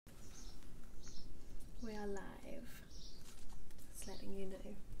are live. Just letting you know.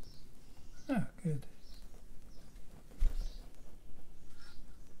 Oh, good.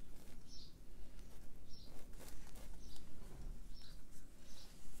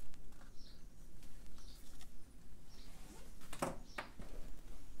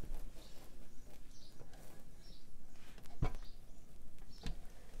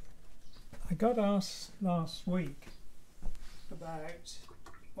 I got asked last week about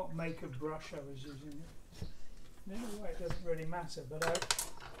what make of brush I was using. In a way it doesn't really matter, but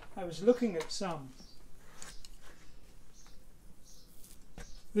I was looking at some.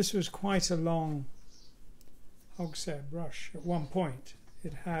 This was quite a long hogshead brush. At one point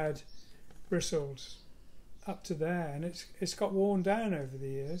it had bristles up to there, and it's got worn down over the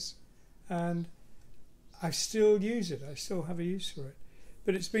years, and I still use it. I still have a use for it,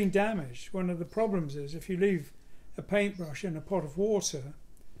 but it's been damaged. One of the problems is if you leave a paintbrush in a pot of water,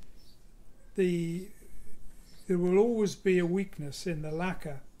 there will always be a weakness in the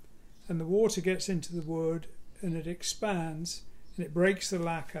lacquer, and the water gets into the wood and it expands and it breaks the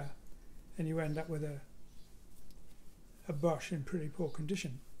lacquer, and you end up with a brush in pretty poor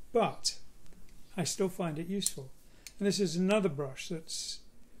condition. But I still find it useful, and this is another brush that's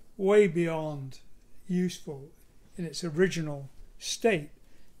way beyond useful in its original state,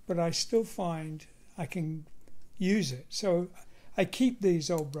 but I still find I can use it. So I keep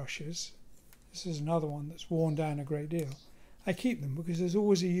these old brushes. This is another one that's worn down a great deal. I keep them because there's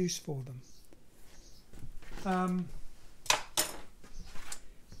always a use for them.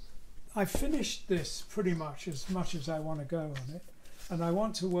 I finished this pretty much as I want to go on it, and I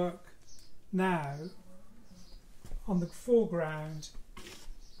want to work now on the foreground,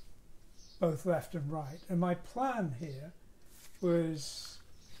 both left and right. And my plan here was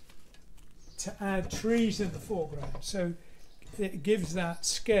to add trees in the foreground, so it gives that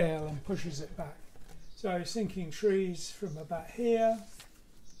scale and pushes it back. So I was thinking trees from about here,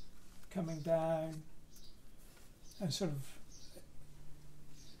 coming down, and sort of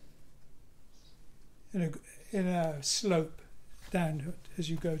in a slope down as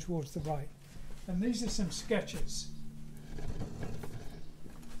you go towards the right. And these are some sketches.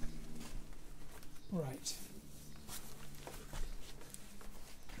 Right.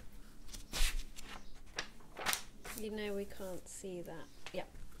 You know we can't see that. Yep.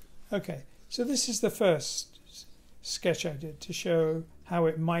 Okay, so this is the first sketch I did to show how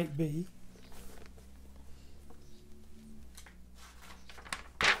it might be.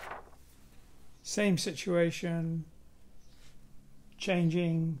 Same situation,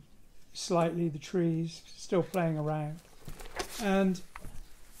 changing slightly the trees, still playing around. And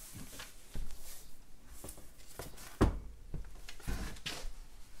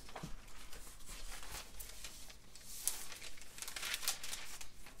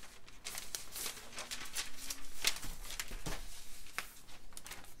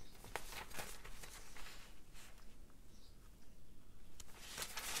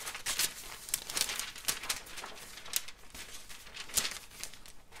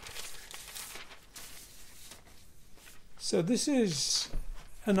so this is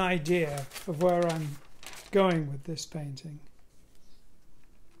an idea of where I'm going with this painting.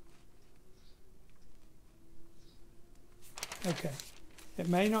 Okay, it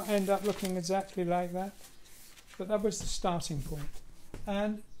may not end up looking exactly like that, but that was the starting point.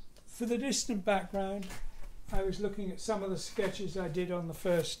 And for the distant background, I was looking at some of the sketches I did on the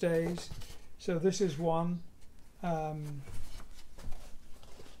first days. So this is one.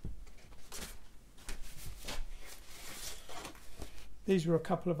 These were a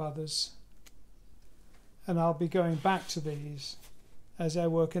couple of others, and I'll be going back to these as I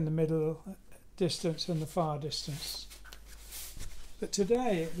work in the middle distance and the far distance. But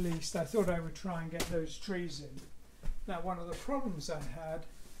today, at least, I thought I would try and get those trees in. Now, one of the problems I had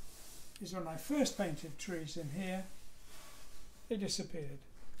is when I first painted trees in here, they disappeared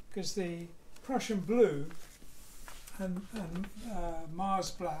because the Prussian blue and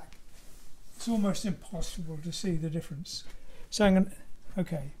Mars black, it's almost impossible to see the difference. So I'm going to,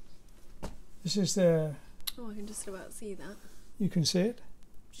 okay, this is the... Oh, I can just about see that. You can see it?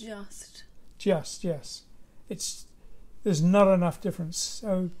 Just, yes. There's not enough difference.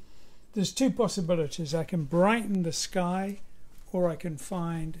 So there's two possibilities. I can brighten the sky, or I can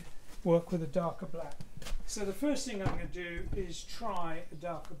work with a darker black. So the first thing I'm going to do is try a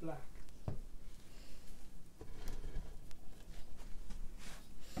darker black.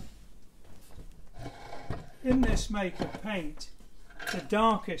 In this make of paint, the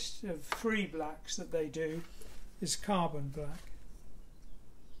darkest of three blacks that they do is carbon black,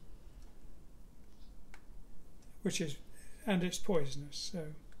 and it's poisonous. So,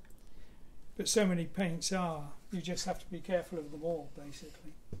 but so many paints are. You just have to be careful of them all,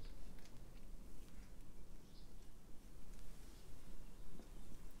 basically.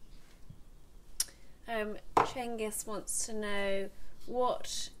 Cengiz wants to know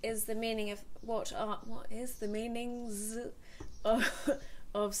what is the meanings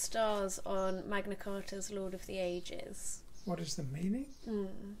of stars on Magna Carta's Lord of the Ages. What is the meaning? God,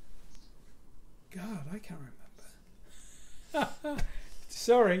 I can't remember.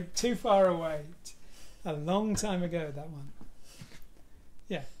 Sorry, too far away. A long time ago, that one.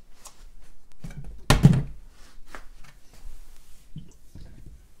 Yeah.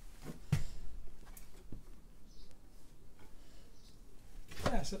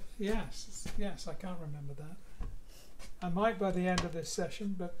 Yes, I can't remember that. I might by the end of this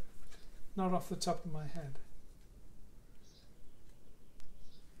session, but not off the top of my head.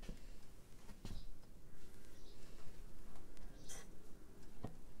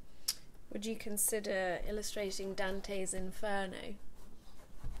 Would you consider illustrating Dante's Inferno?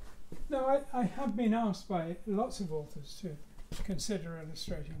 No, I have been asked by lots of authors to consider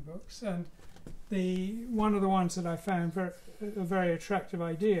illustrating books, and one of the ones that I found a very attractive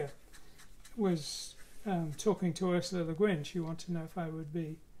idea was talking to Ursula Le Guin. She wanted to know if I would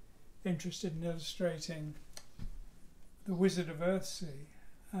be interested in illustrating The Wizard of Earthsea,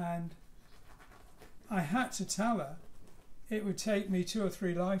 and I had to tell her it would take me 2 or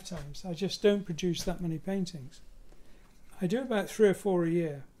 3 lifetimes. I just don't produce that many paintings. I do about 3 or 4 a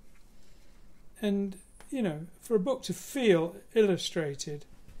year. And, you know, for a book to feel illustrated,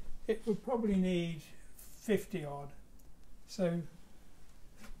 it would probably need 50 odd. So,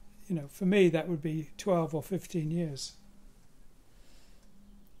 you know, for me that would be 12 or 15 years.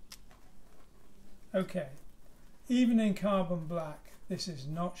 Okay. Even in carbon black, this is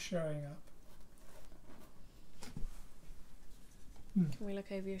not showing up. Can we look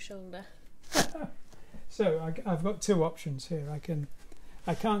over your shoulder? So I've got 2 options here. I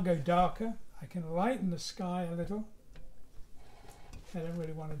can't go darker. I can lighten the sky a little. I don't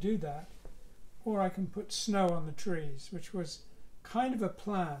really want to do that. Or I can put snow on the trees, which was kind of a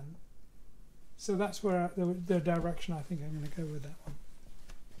plan. So that's where the direction I think I'm going to go with that one.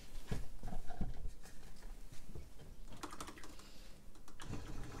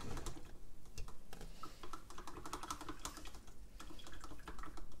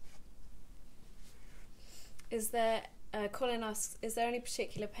 Is there, Colin asks, is there any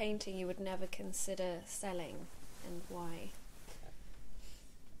particular painting you would never consider selling, and why?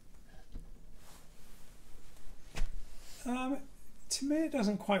 To me it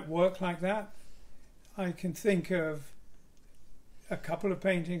doesn't quite work like that. I can think of a couple of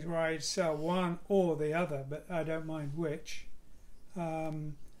paintings where I'd sell one or the other, but I don't mind which. But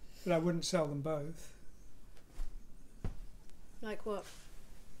I wouldn't sell them both. Like what?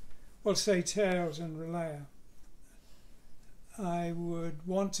 Well, say Tails and Relaya. I would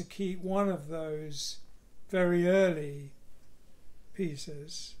want to keep one of those very early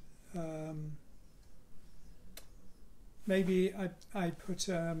pieces. Maybe I put.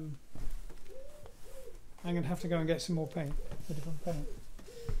 I'm going to have to go and get some more paint, a different paint.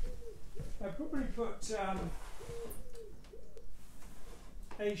 I probably put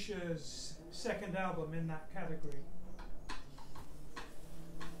Aisha's second album in that category.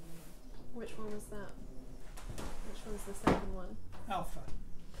 Which one was that? Which one's the second one? Alpha.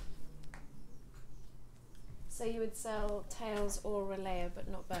 So you would sell Tails or Relaya, but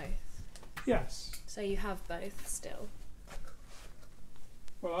not both? Yes. So you have both still?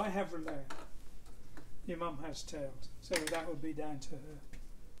 Well, I have Relaya. Your mum has Tails, so that would be down to her.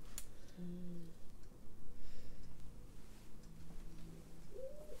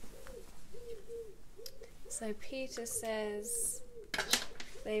 So Peter says,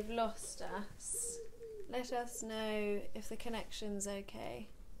 they've lost us. Let us know if the connection's okay.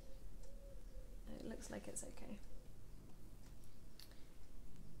 It looks like it's okay.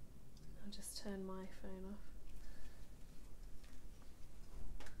 I'll just turn my phone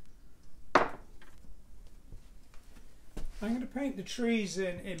off. I'm going to paint the trees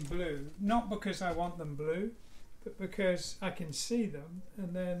in blue, not because I want them blue, but because I can see them,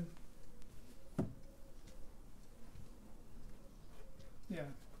 and then, yeah.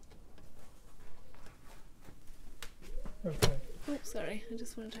 Okay. Oh, sorry, I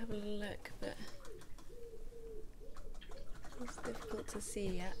just wanted to have a little look, but it's difficult to see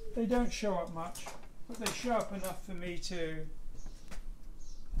yet. They don't show up much, but they show up enough for me to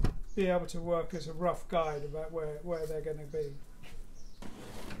be able to work as a rough guide about where they're going to be.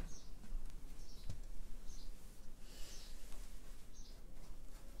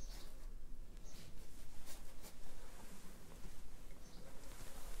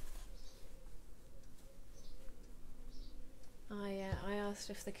 asked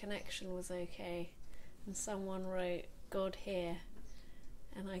if the connection was okay, and someone wrote "God here,"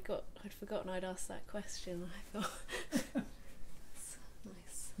 and I'd forgotten I'd asked that question. I thought that's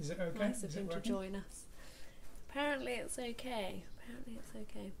nice. Is it okay? Nice of him to join us. Apparently it's okay.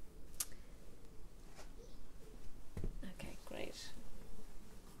 Okay, great.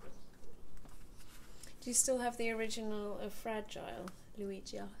 Do you still have the original of Fragile?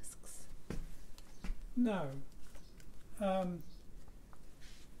 Luigi asks. No.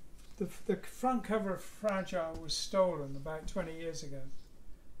 The front cover of Fragile was stolen about 20 years ago,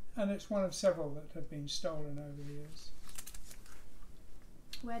 and it's one of several that have been stolen over the years.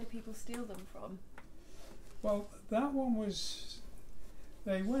 Where do people steal them from? Well, that one was...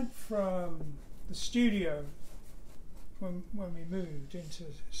 They went from the studio when we moved into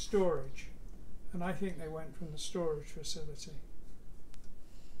storage, and I think they went from the storage facility.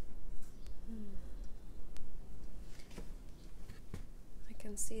 I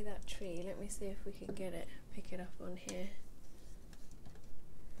can see that tree. Let me see if we can pick it up on here.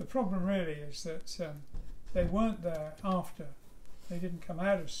 The problem really is that they weren't there after. They didn't come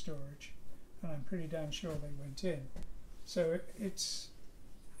out of storage, and I'm pretty damn sure they went in. So it's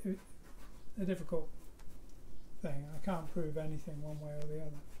a difficult thing. I can't prove anything one way or the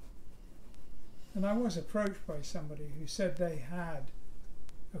other. And I was approached by somebody who said they had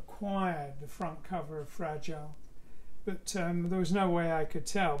acquired the front cover of Fragile, but there was no way I could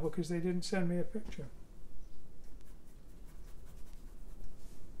tell because they didn't send me a picture.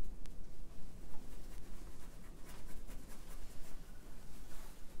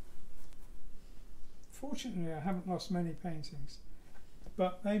 Fortunately, I haven't lost many paintings,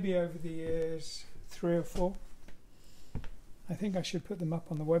 but maybe over the years, 3 or 4. I think I should put them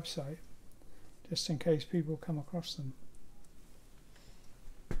up on the website, just in case people come across them.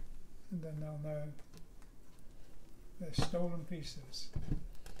 And then they'll know they're stolen pieces.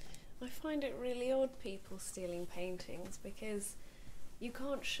 I find it really odd, people stealing paintings, because you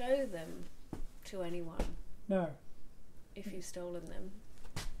can't show them to anyone. No. If you've stolen them.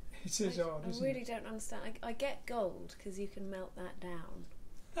 It is odd, isn't it? I really don't understand. I get gold because you can melt that down.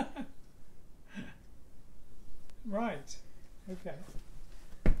 Right. Okay.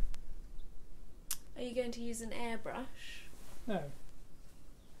 Are you going to use an airbrush? No.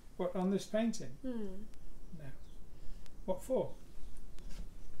 What, on this painting? No. What for?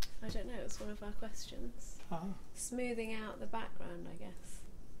 I don't know, it's one of our questions. Smoothing out the background, I guess.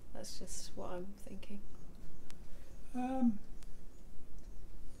 That's just what I'm thinking.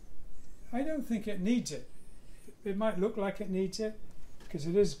 I don't think it needs it. It might look like it needs it because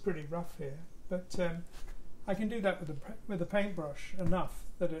it is pretty rough here, but I can do that with a paintbrush enough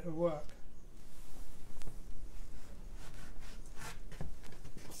that it'll work.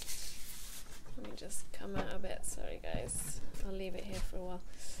 Let me just come out a bit, sorry guys. I'll leave it here for a while.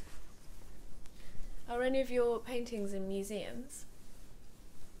 Are any of your paintings in museums?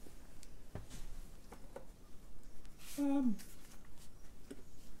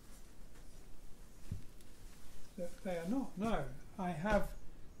 They are not, no. I have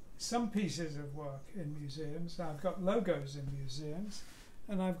some pieces of work in museums. I've got logos in museums,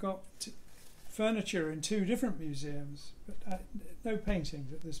 and I've got furniture in 2 different museums, but no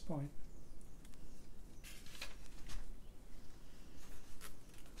paintings at this point.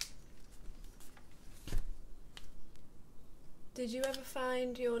 Did you ever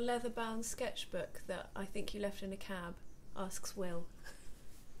find your leather-bound sketchbook that I think you left in a cab? Asks Will.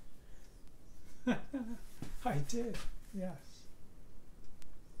 I did, yes.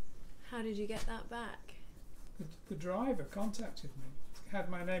 How did you get that back? The driver contacted me. It had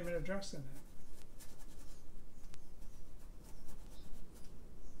my name and address in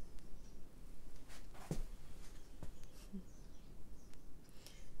it.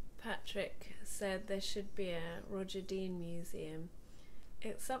 Patrick said there should be a Roger Dean museum.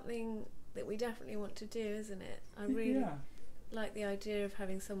 It's something that we definitely want to do, isn't it? I really like the idea of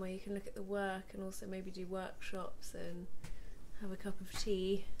having somewhere you can look at the work and also maybe do workshops and have a cup of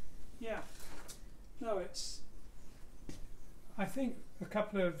tea. Yeah. No, I think a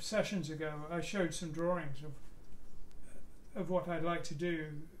couple of sessions ago I showed some drawings of what I'd like to do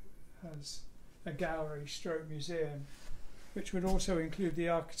as a gallery stroke museum, which would also include the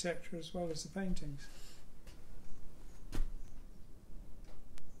architecture as well as the paintings.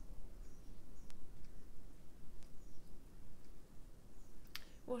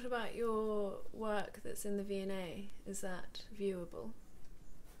 What about your work that's in the V&A? Is that viewable?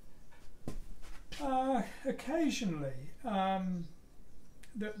 Occasionally.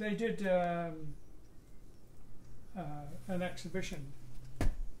 They did an exhibition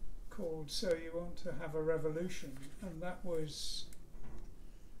called So You Want to Have a Revolution, and that was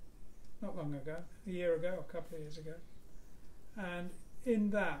not long ago, a year ago, a couple of years ago, and in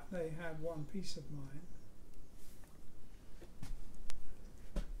that they had one piece of mine.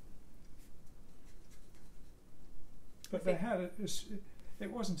 But they had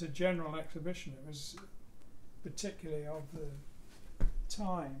it wasn't a general exhibition, it was particularly of the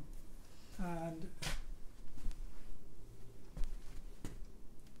time, and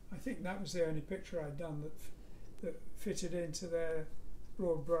I think that was the only picture I'd done that fitted into their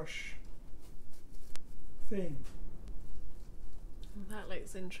broad brush theme. That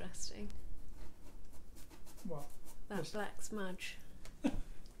looks interesting. What? That black smudge. The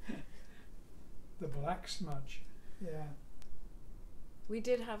black smudge, yeah. We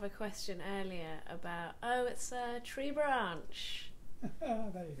did have a question earlier about, oh, it's a tree branch. There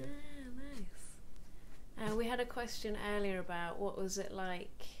you go. Ah, nice. We had a question earlier about what was it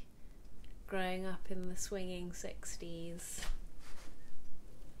like growing up in the swinging 60s.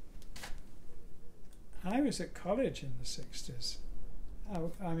 I was at college in the 60s.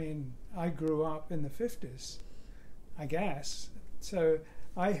 I mean, I grew up in the 50s, I guess. So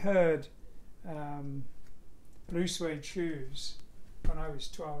I heard Blue Suede Shoes when I was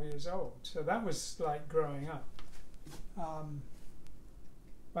 12 years old. So that was like growing up.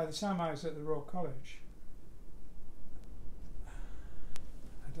 By the time I was at the Royal College,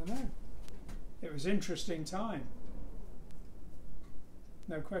 I don't know. It was an interesting time.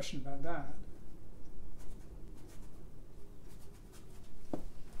 No question about that.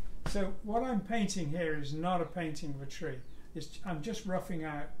 So what I'm painting here is not a painting of a tree. I'm just roughing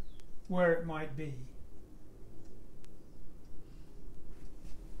out where it might be.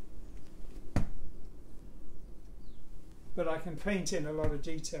 But I can paint in a lot of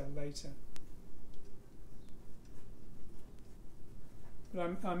detail later.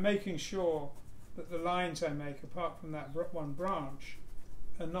 But I'm making sure that the lines I make, apart from that one branch,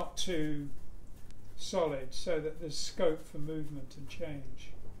 are not too solid, so that there's scope for movement and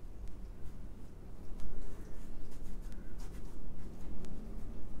change.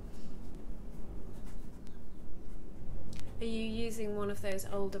 Are you using one of those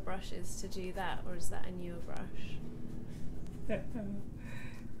older brushes to do that, or is that a newer brush?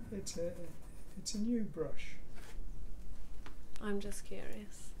 It's a new brush. I'm just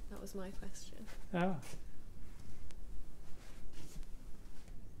curious. That was my question. Ah.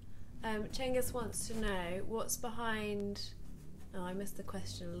 Cengiz wants to know what's behind. Oh, I missed the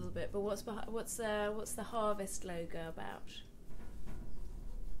question a little bit. But what's the Harvest logo about?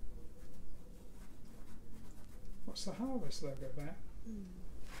 What's the Harvest logo about?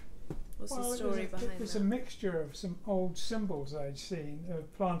 What's the story behind that? It's a mixture of some old symbols I'd seen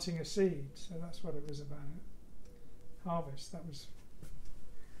of planting a seed, so that's what it was about. Harvest, that was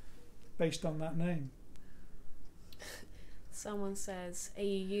based on that name. Someone says, are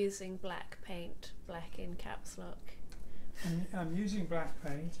you using black paint, black in caps lock? I'm using black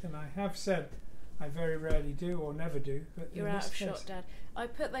paint, and I have said I very rarely do or never do. But you're out of shot, Dad. I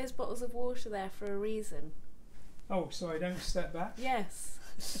put those bottles of water there for a reason. Oh, so I don't step back? Yes.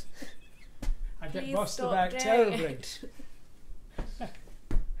 I get Please bossed stop about doing terribly. it.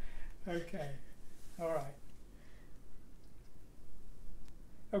 Okay, all right.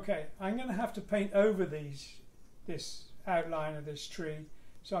 Okay, I'm going to have to paint over this outline of this tree,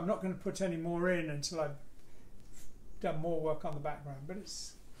 so I'm not going to put any more in until I've done more work on the background. But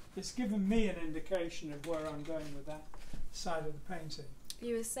it's given me an indication of where I'm going with that side of the painting.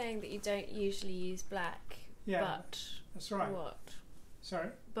 You were saying that you don't usually use black. Yeah, but that's right. What? Sorry?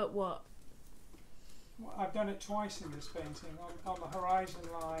 But what? Well, I've done it twice in this painting, on the horizon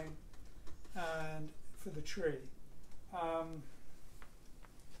line and for the tree.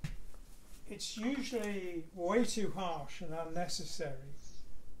 It's usually way too harsh and unnecessary,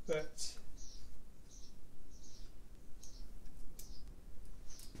 but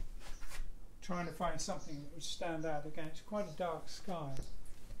trying to find something that would stand out against quite a dark sky.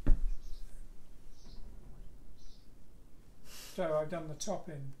 So I've done the top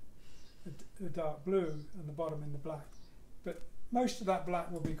in the dark blue and the bottom in the black, but most of that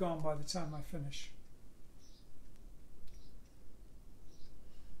black will be gone by the time I finish.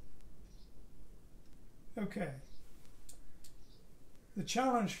 Okay, the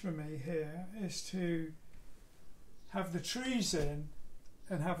challenge for me here is to have the trees in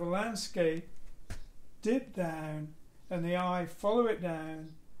and have a landscape dip down and the eye follow it down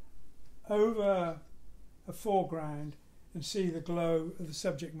over a foreground and see the glow of the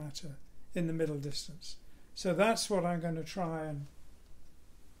subject matter in the middle distance. So that's what I'm going to try, and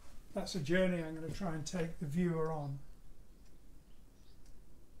that's a journey I'm going to try and take the viewer on.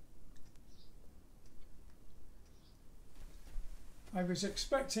 I was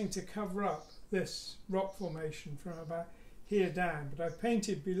expecting to cover up this rock formation from about here down, but I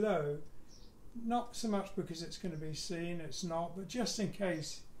painted below, not so much because it's going to be seen, it's not, but just in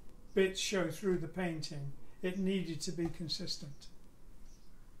case bits show through the painting, it needed to be consistent.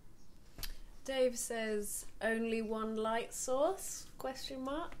 Dave says, only one light source? Question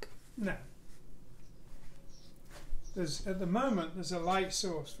mark. No. At the moment, there's a light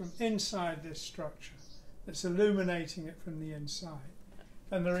source from inside this structure that's illuminating it from the inside.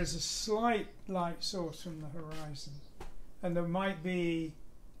 And there is a slight light source from the horizon. And there might be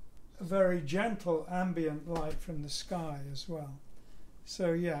a very gentle ambient light from the sky as well.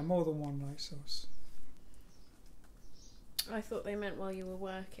 So yeah, more than one light source. I thought they meant while you were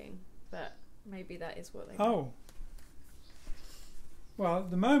working, but maybe that is what they meant. Oh. Well,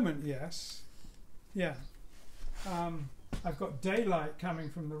 at the moment, yes. Yeah. I've got daylight coming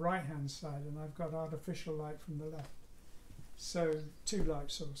from the right-hand side and I've got artificial light from the left. So 2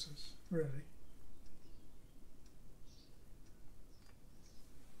 light sources, really.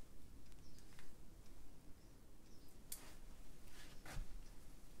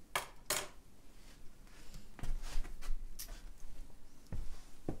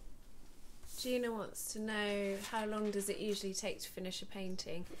 Gina wants to know how long does it usually take to finish a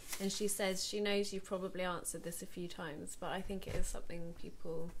painting, and she says she knows you've probably answered this a few times, but I think it is something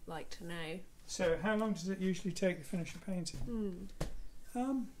people like to know. So how long does it usually take to finish a painting?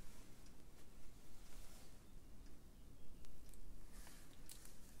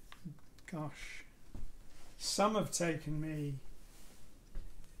 Gosh, some have taken me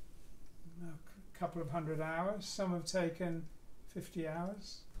a couple of 100 hours, some have taken 50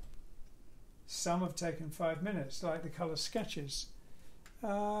 hours. Some have taken 5 minutes, like the colour sketches.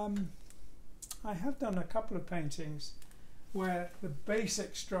 I have done a couple of paintings where the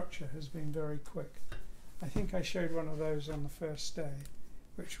basic structure has been very quick. I think I showed one of those on the first day,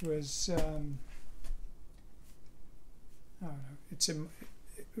 which was I don't know,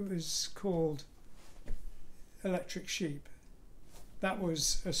 it was called Electric Sheep. That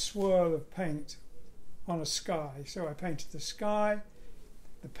was a swirl of paint on a sky. So I painted the sky,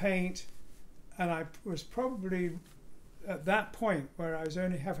 the paint, and I was probably at that point where I was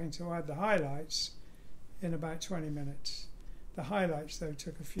only having to add the highlights in about 20 minutes. The highlights, though,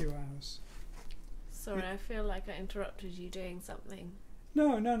 took a few hours. Sorry, I feel like I interrupted you doing something.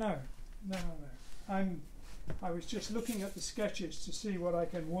 No. I was just looking at the sketches to see what I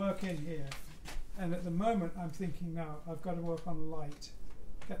can work in here. And at the moment, I'm thinking now, I've got to work on light.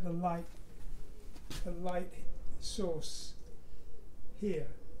 Get the light source here.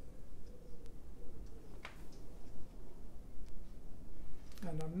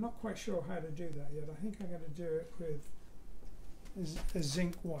 And I'm not quite sure how to do that yet. I think I'm going to do it with a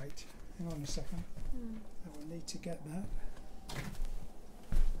zinc white. Hang on a second. I will need to get that.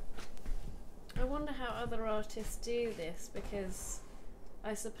 I wonder how other artists do this, because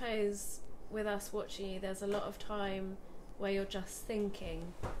I suppose with us watching you, there's a lot of time where you're just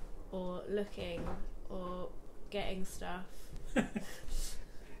thinking or looking or getting stuff.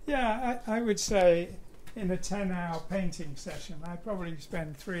 Yeah, I would say in a 10-hour painting session, I probably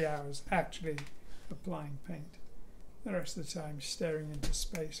spend 3 hours actually applying paint. The rest of the time staring into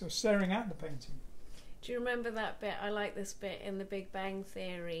space or staring at the painting. Do you remember that bit? I like this bit in The Big Bang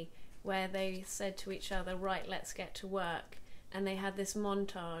Theory where they said to each other, right, let's get to work. And they had this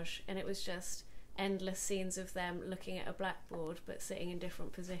montage and it was just endless scenes of them looking at a blackboard but sitting in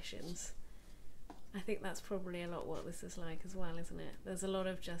different positions. I think that's probably a lot what this is like as well, isn't it? There's a lot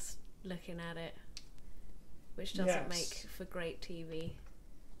of just looking at it, which doesn't make for great TV.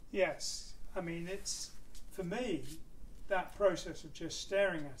 Yes, I mean, it's, for me, that process of just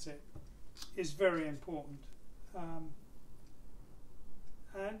staring at it is very important.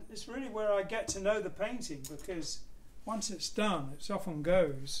 And it's really where I get to know the painting, because once it's done, it often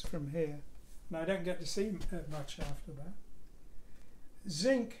goes from here, and I don't get to see much after that.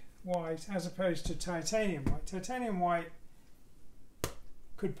 Zinc white as opposed to titanium white. Titanium white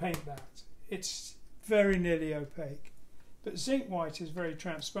could paint that. It's very nearly opaque. But zinc white is very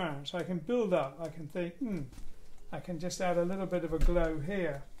transparent, so I can build up. I can think, I can just add a little bit of a glow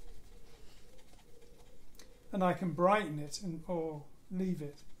here. And I can brighten it or leave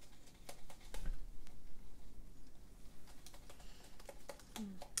it.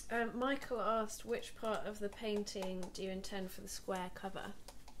 Michael asked, which part of the painting do you intend for the square cover?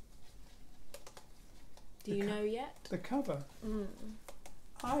 Do you know yet? The cover?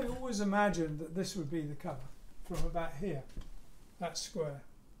 I always imagined that this would be the cover, from about here, that square.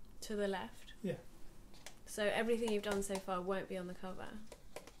 To the left? Yeah. So everything you've done so far won't be on the cover,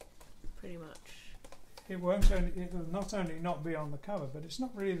 pretty much. it'll not only not be on the cover, but it's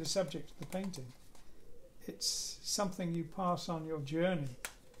not really the subject of the painting. It's something you pass on your journey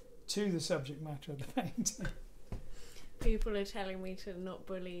to the subject matter of the painting. People are telling me to not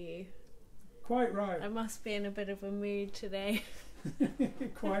bully you. Quite right. I must be in a bit of a mood today.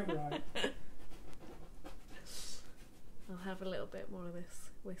 Quite right. I'll have a little bit more of this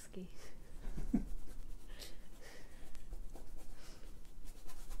whiskey.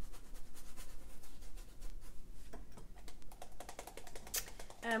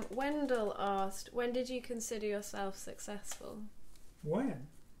 Wendell asked, when did you consider yourself successful? When?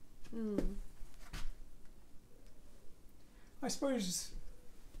 I suppose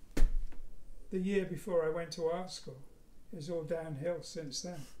the year before I went to art school. Is all downhill since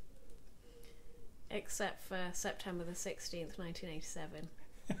then. Except for September the 16th, 1987.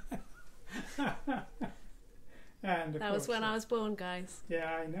 And that was when I was born, guys.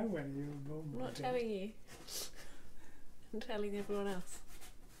 Yeah, I know when you were born. I'm not telling you. I'm telling everyone else.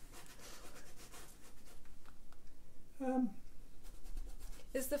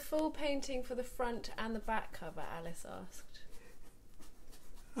 Is the full painting for the front and the back cover? Alice asked.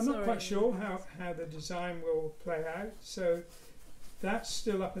 I'm not quite sure how the design will play out, so that's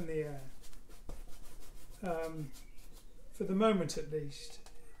still up in the air. For the moment at least,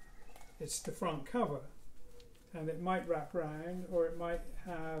 it's the front cover, and it might wrap round, or it might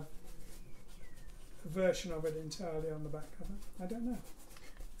have a version of it entirely on the back cover. I don't know.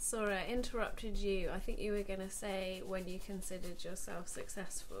 Sorry, I interrupted you. I think you were going to say when you considered yourself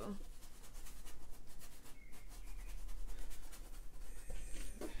successful.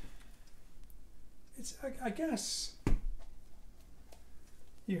 I guess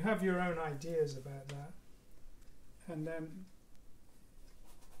you have your own ideas about that, and then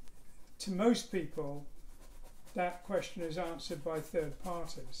to most people that question is answered by third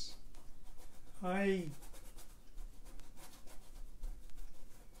parties. I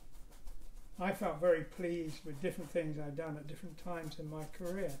felt very pleased with different things I'd done at different times in my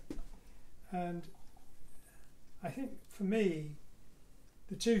career, and I think for me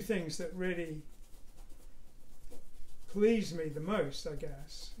the two things that really pleased me the most, I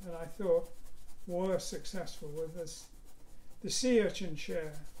guess, and I thought were successful, was the sea urchin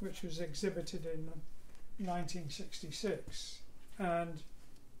chair, which was exhibited in 1966, and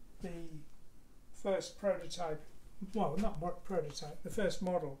the first prototype, well, not prototype, the first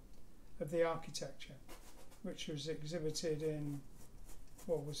model of the architecture, which was exhibited in,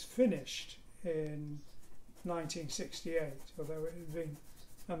 well, was finished in 1968, although it had been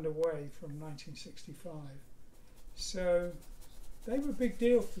underway from 1965. So they were a big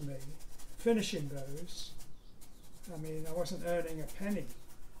deal for me, finishing those. I mean, I wasn't earning a penny,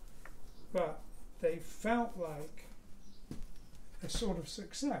 but they felt like a sort of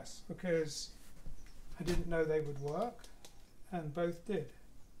success because I didn't know they would work, and both did.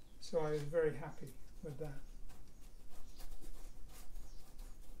 So I was very happy with that.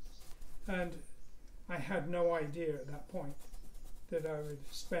 And I had no idea at that point that I would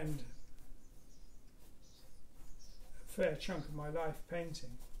spend a fair chunk of my life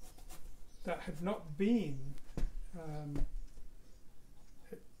painting. That had not been,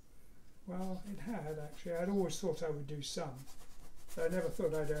 well, it had actually. I'd always thought I would do some, but I never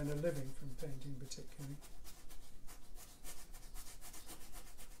thought I'd earn a living from painting particularly.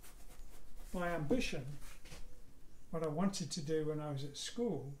 My ambition, what I wanted to do when I was at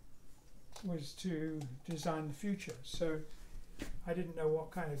school, was to design the future. So I didn't know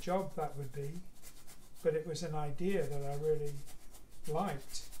what kind of job that would be, but it was an idea that I really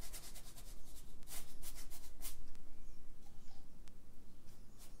liked.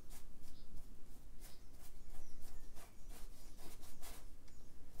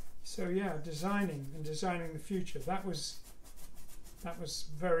 So yeah, designing the future, that was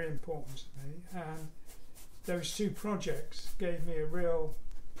very important to me, and those two projects gave me a real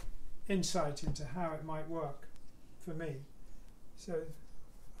insight into how it might work for me. So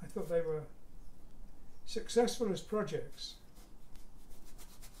I thought they were successful as projects.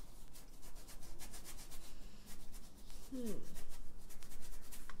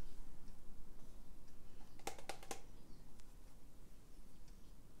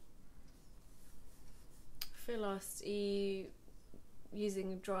 Phil asked, are you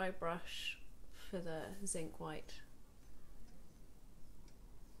using a dry brush for the zinc white?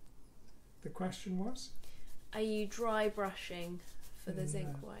 The question was? Are you dry brushing for the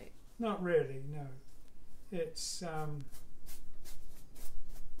zinc white? Not really, no. It's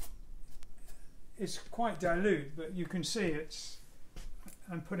quite dilute, but you can see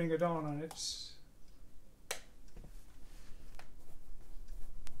I'm putting it on and it's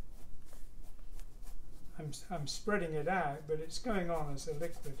I'm spreading it out, but it's going on as a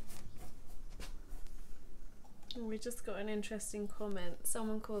liquid. We just got an interesting comment.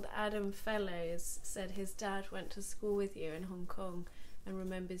 Someone called Adam Fellows said his dad went to school with you in Hong Kong and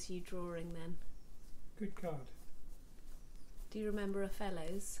remembers you drawing then. Good God. Do you remember a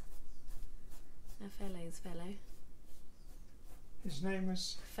Fellows? A Fellows fellow? His name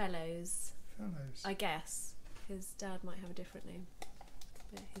was? Fellows. Fellows. I guess. His dad might have a different name,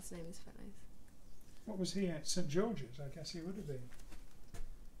 but his name is Fellows. What was he at? St George's, I guess he would have been.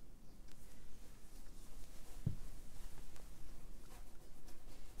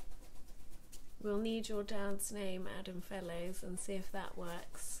 We'll need your dad's name, Adam Fellows, and see if that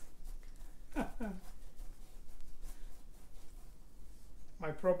works. My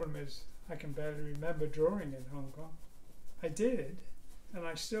problem is I can barely remember drawing in Hong Kong. I did, and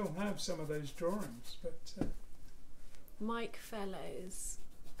I still have some of those drawings, but... Mike Fellows.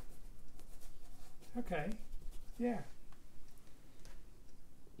 Okay, yeah.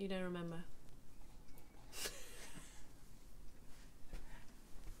 You don't remember?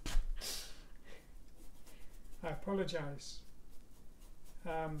 I apologise.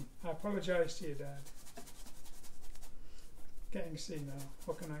 I apologise to your dad. Getting senile,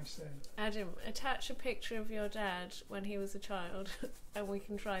 what can I say? Adam, attach a picture of your dad when he was a child and we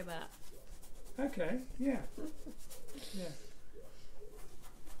can try that. Okay, yeah. Yeah.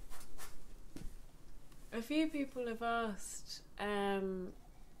 A few people have asked,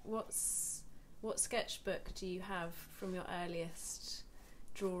 what sketchbook do you have from your earliest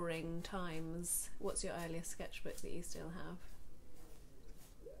drawing times? What's your earliest sketchbook that you still have?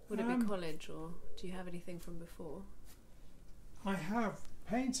 Would it be college, or do you have anything from before? I have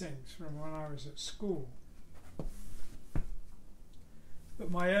paintings from when I was at school,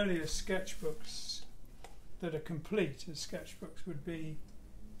 but my earliest sketchbooks that are complete as sketchbooks would be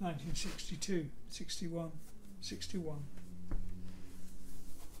 1962, 61, 61.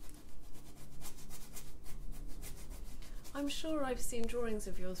 I'm sure I've seen drawings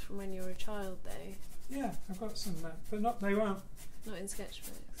of yours from when you were a child, though. Yeah, I've got some of that, but they weren't. Not in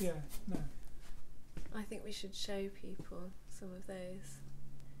sketchbooks. Yeah, no. I think we should show people some of those.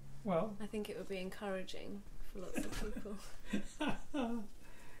 Well, I think it would be encouraging for lots of people.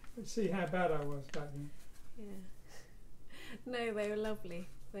 let's see how bad I was back then. Yeah. No, they were lovely.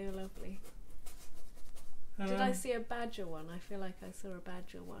 They were lovely. Did I see a badger one? I feel like I saw a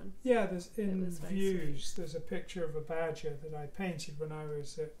badger one. Yeah, there's in Views. Sweet. There's a picture of a badger that I painted when I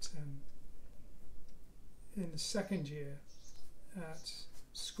was at in the second year at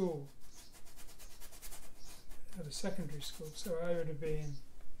school, at a secondary school. So I would have been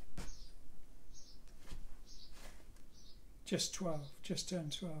just 12, just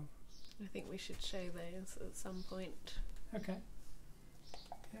turned 12. I think we should show those at some point. Okay.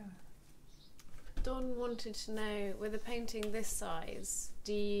 Yeah. Dawn wanted to know, with a painting this size,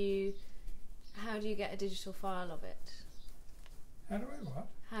 how do you get a digital file of it? How do I what?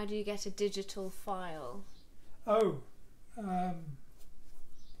 How do you get a digital file? Oh,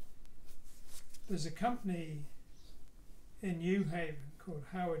 there's a company in New Haven called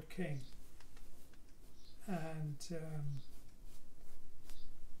Howard King, and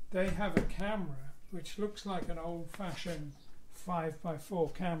they have a camera which looks like an old-fashioned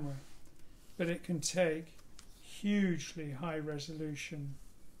 5x4 camera, but it can take hugely high-resolution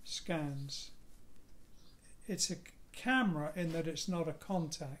scans. It's a camera in that it's not a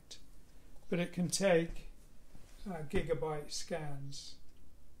contact, but it can take gigabyte scans.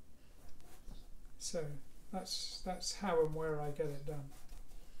 So that's how and where I get it done.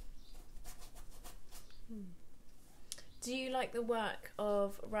 Do you like the work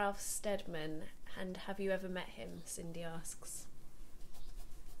of Ralph Steadman, and have you ever met him? Cindy asks.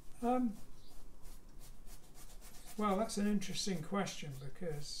 Well, that's an interesting question,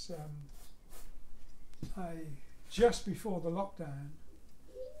 because just before the lockdown,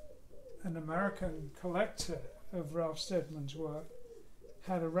 an American collector of Ralph Steadman's work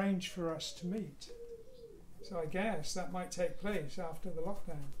had arranged for us to meet. So I guess that might take place after the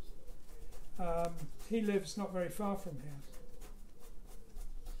lockdown. He lives not very far from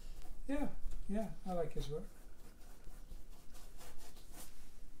here. Yeah, I like his work.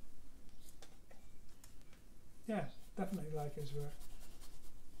 Yeah, definitely like his work.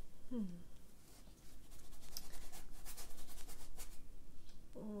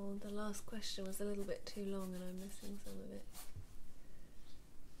 Oh, the last question was a little bit too long and I'm missing some of it.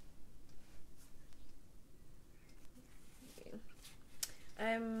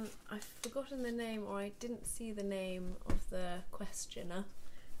 I've forgotten the name, or I didn't see the name of the questioner,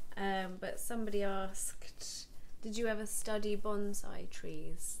 but somebody asked, did you ever study bonsai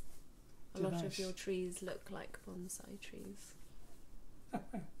trees? A lot of your trees look like bonsai trees.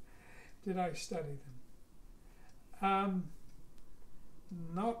 Did I study them?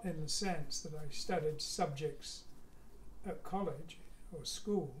 Not in the sense that I studied subjects at college or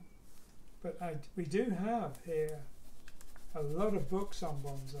school, but we do have here a lot of books on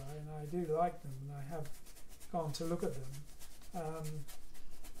bonsai, and I do like them, and I have gone to look at them.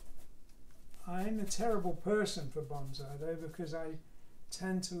 I'm a terrible person for bonsai though, because I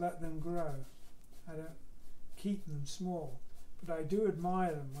tend to let them grow. I don't keep them small, but I do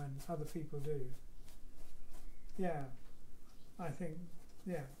admire them when other people do. Yeah, I think,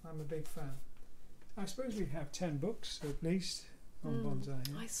 yeah, I'm a big fan. I suppose we have 10 books at least on bonsai.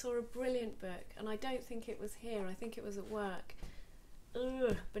 Yeah? I saw a brilliant book, and I don't think it was here, I think it was at work.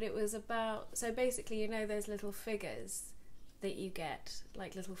 But it was about, so basically, you know those little figures that you get,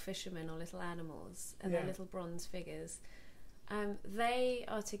 like little fishermen or little animals, and they're little bronze figures. They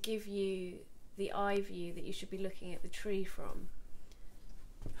are to give you the eye view that you should be looking at the tree from.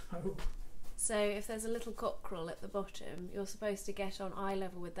 Oh. So if there's a little cockerel at the bottom, you're supposed to get on eye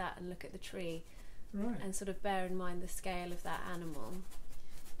level with that and look at the tree, Right. and sort of bear in mind the scale of that animal.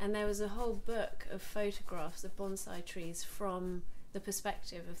 And there was a whole book of photographs of bonsai trees from the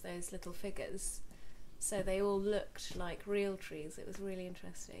perspective of those little figures. So they all looked like real trees. It was really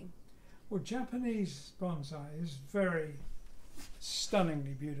interesting. Well, Japanese bonsai is very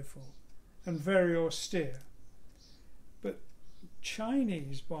stunningly beautiful and very austere. But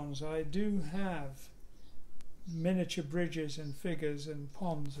Chinese bonsai do have miniature bridges and figures and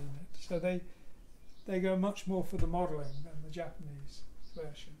ponds in it. So they go much more for the modelling than the Japanese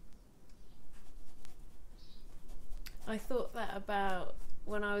version. I thought that about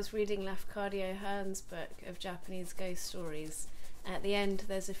when I was reading Lafcadio Hearn's book of Japanese ghost stories. At the end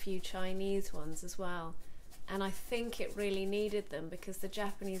there's a few Chinese ones as well, and I think it really needed them because the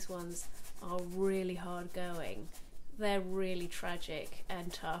Japanese ones are really hard going. They're really tragic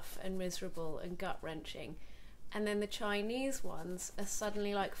and tough and miserable and gut-wrenching. And then the Chinese ones are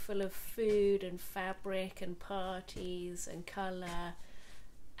suddenly like full of food and fabric and parties and colour.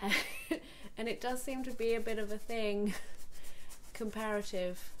 And it does seem to be a bit of a thing,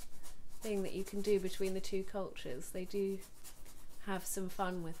 comparative thing that you can do between the two cultures. They do have some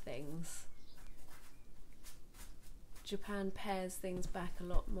fun with things. Japan pares things back a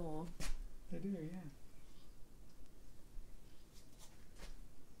lot more. They do, yeah.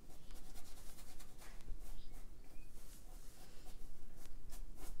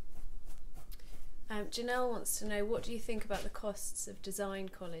 Janelle wants to know, what do you think about the costs of design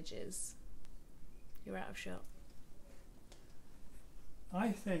colleges? You're out of shot. I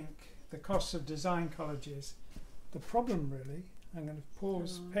think the costs of design colleges, the problem really, I'm going to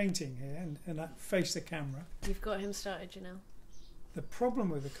pause painting here and face the camera. You've got him started, Janelle. The problem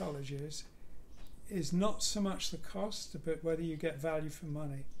with the colleges is not so much the cost, but whether you get value for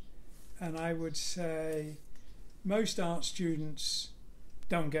money. And I would say most art students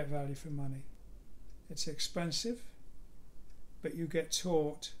don't get value for money. It's expensive, but you get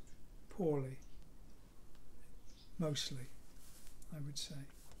taught poorly, mostly, I would say.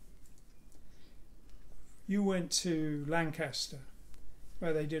 You went to Lancaster,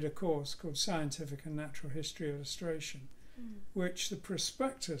 where they did a course called Scientific and Natural History Illustration, which the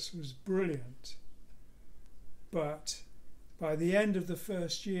prospectus was brilliant, but by the end of the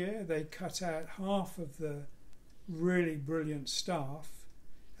first year they cut out half of the really brilliant staff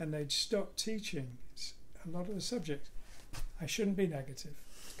and they'd stopped teaching a lot of the subjects. I shouldn't be negative.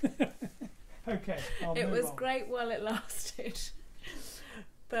 Okay, I'll It move was on. great while it lasted.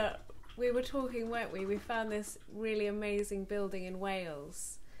 But we were talking, weren't we? We found this really amazing building in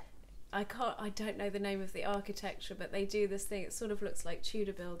Wales. I don't know the name of the architecture, but they do this thing. It sort of looks like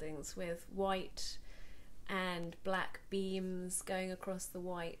Tudor buildings with white and black beams going across the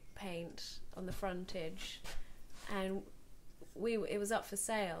white paint on the frontage. And it was up for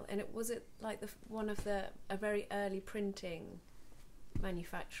sale, and it was like a very early printing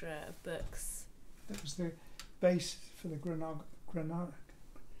manufacturer of books. That was the base for the Granada.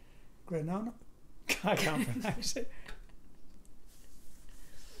 I can't pronounce it.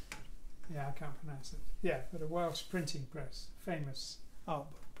 Yeah, I can't pronounce it. Yeah, but a Welsh printing press, famous art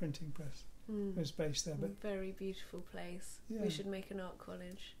book printing press, was based there. But very beautiful place. Yeah. We should make an art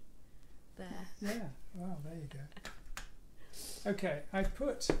college there. yeah, well, there you go. Okay, I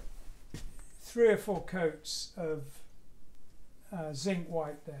put 3 or 4 coats of zinc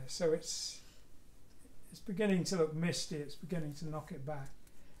white there, so it's beginning to look misty. It's beginning to knock it back.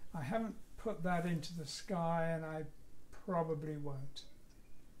 I haven't put that into the sky, and I probably won't.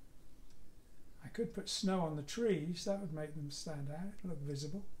 I could put snow on the trees. That would make them stand out, look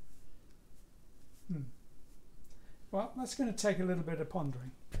visible. Well, that's going to take a little bit of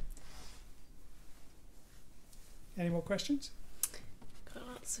pondering. Any more questions? Got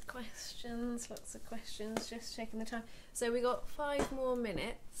lots of questions, just checking the time. So we got 5 more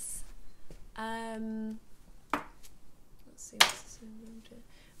minutes. Let's see what's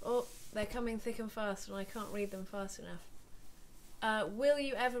oh, they're coming thick and fast and I can't read them fast enough. Will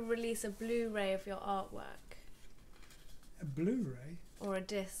you ever release a Blu-ray of your artwork? A Blu-ray? Or a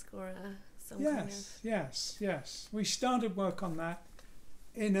disc or some kind of... Yes. We started work on that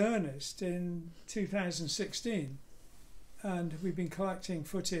in earnest in 2016 and we've been collecting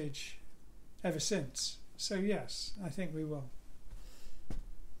footage ever since. So yes, I think we will.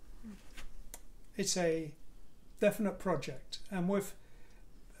 It's a definite project and we're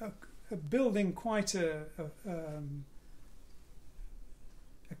building quite a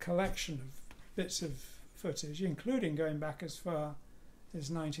collection of bits of footage, including going back as far as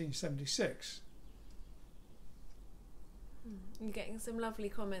 1976. You're getting some lovely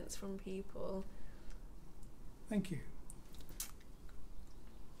comments from people. Thank you.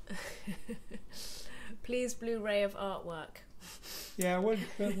 Please Blu-ray of artwork. Yeah, we're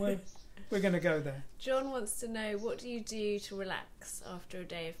going to go there. John wants to know, what do you do to relax after a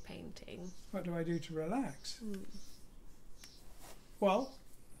day of painting? What do I do to relax? Well,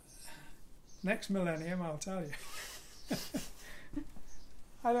 next millennium I'll tell you.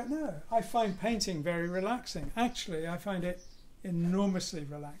 I don't know. I find painting very relaxing. Actually, I find it enormously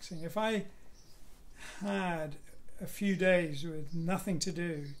relaxing. If I had a few days with nothing to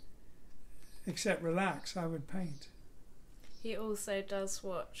do except relax, I would paint. He also does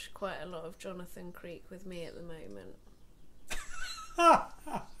watch quite a lot of Jonathan Creek with me at the moment.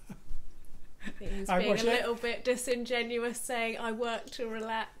 He's being a little bit disingenuous saying, I work to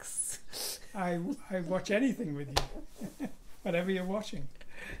relax. I watch anything with you, whatever you're watching.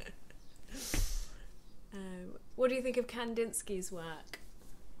 What do you think of Kandinsky's work?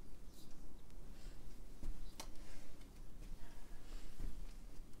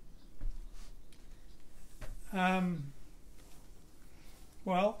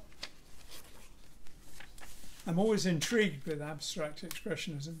 Well, I'm always intrigued with abstract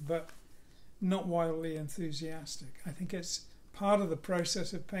expressionism, but not wildly enthusiastic. I think it's part of the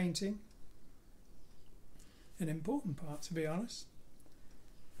process of painting, an important part, to be honest.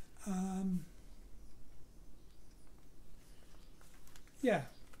 Yeah,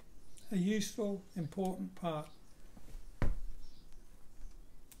 a useful, important part.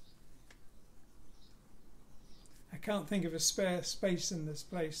 I can't think of a spare space in this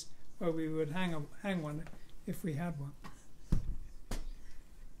place where we would hang one if we had one.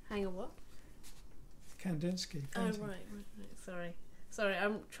 Hang a what? Kandinsky. Oh, right. Sorry,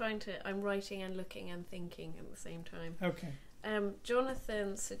 I'm writing and looking and thinking at the same time. Okay.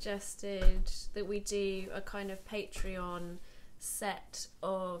 Jonathan suggested that we do a kind of Patreon set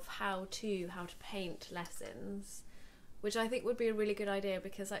of how to paint lessons, which I think would be a really good idea,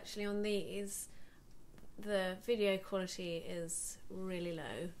 because actually on these the video quality is really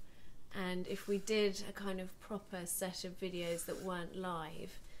low, and if we did a kind of proper set of videos that weren't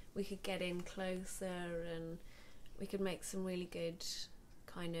live, we could get in closer and we could make some really good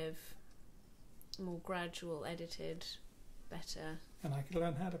kind of more gradual, edited, better. And I could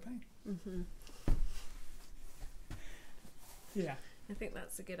learn how to paint. Mm-hmm. Yeah. I think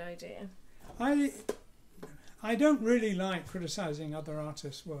that's a good idea. I don't really like criticising other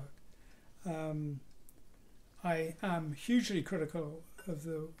artists' work. I am hugely critical of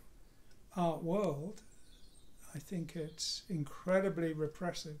the art world. I think it's incredibly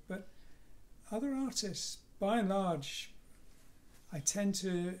repressive, but other artists, by and large, I tend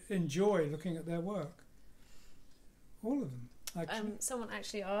to enjoy looking at their work. All of them, actually. Someone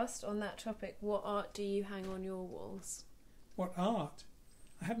actually asked on that topic, what art do you hang on your walls? What art?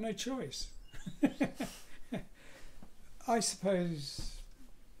 I have no choice. I suppose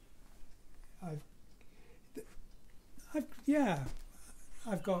I've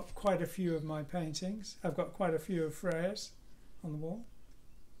got quite a few of my paintings. I've got quite a few of Freya's on the wall.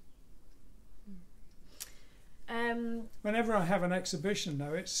 Whenever I have an exhibition,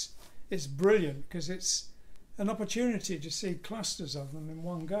 though, it's brilliant because it's an opportunity to see clusters of them in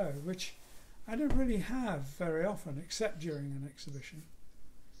one go, which I don't really have very often, except during an exhibition.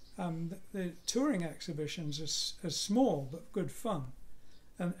 The touring exhibitions are small but good fun,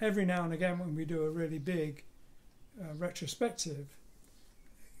 and every now and again when we do a really big retrospective,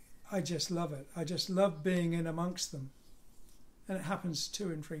 I just love it. I just love being in amongst them, and it happens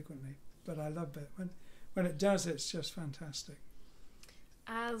too infrequently, but I love it. When it does, it's just fantastic.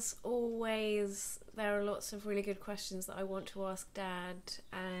 As always, there are lots of really good questions that I want to ask Dad,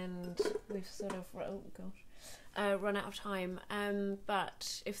 and we've sort of run out of time.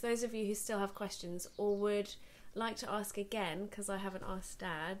 But if those of you who still have questions or would like to ask again, because I haven't asked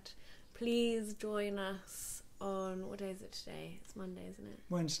Dad, please join us on, what day is it today? It's Monday, isn't it?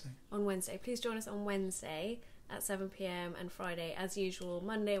 Wednesday. On Wednesday. Please join us on Wednesday at 7 p.m. and Friday as usual.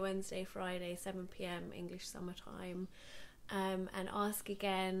 Monday, Wednesday, Friday, 7 p.m. English summertime. And ask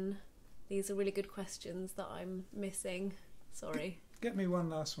again. These are really good questions that I'm missing. Sorry. Get me one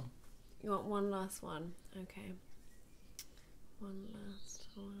last one. You want one last one? Okay. One last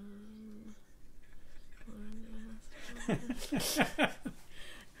one. One last one.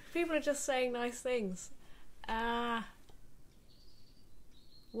 People are just saying nice things.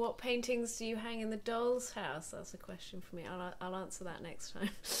 What paintings do you hang in the doll's house? That's a question for me. I'll answer that next time.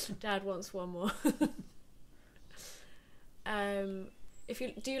 Dad wants one more.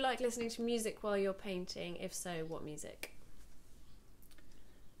 Do you like listening to music while you're painting? If so, what music?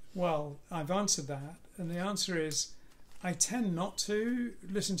 Well, I've answered that, and the answer is I tend not to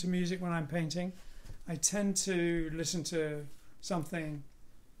listen to music when I'm painting. I tend to listen to something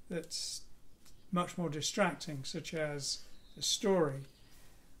that's much more distracting, such as a story.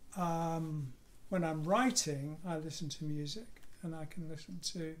 When I'm writing, I listen to music, and I can listen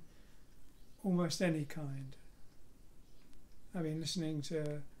to almost any kind. I've been listening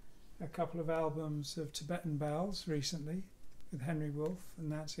to a couple of albums of Tibetan bells recently with Henry Wolf and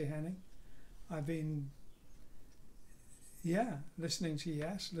Nancy Henning. I've been, listening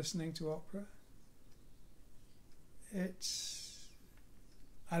to opera.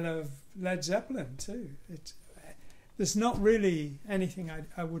 I love Led Zeppelin too. There's not really anything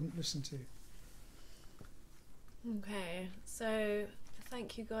I wouldn't listen to. Okay, so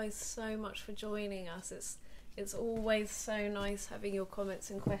thank you guys so much for joining us. It's always so nice having your comments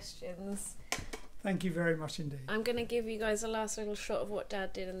and questions. Thank you very much indeed. I'm going to give you guys a last little shot of what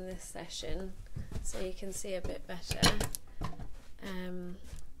Dad did in this session so you can see a bit better. It'd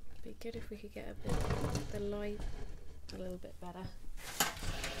be good if we could get the light a little bit better.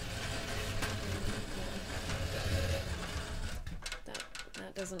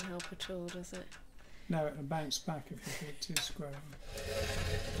 That doesn't help at all, does it? No, it'll bounce back if you get too square.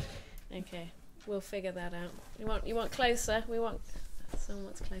 Okay, we'll figure that out. You want closer? We want someone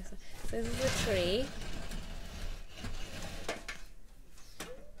that's closer. So this is a tree.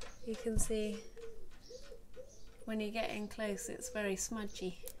 You can see when you get in close, it's very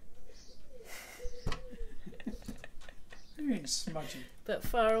smudgy. What do you mean smudgy? But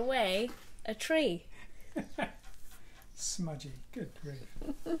far away, a tree. Smudgy, good grief.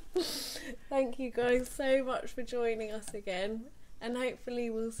 Thank you guys so much for joining us again, and hopefully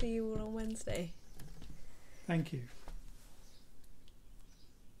we'll see you all on Wednesday. Thank you.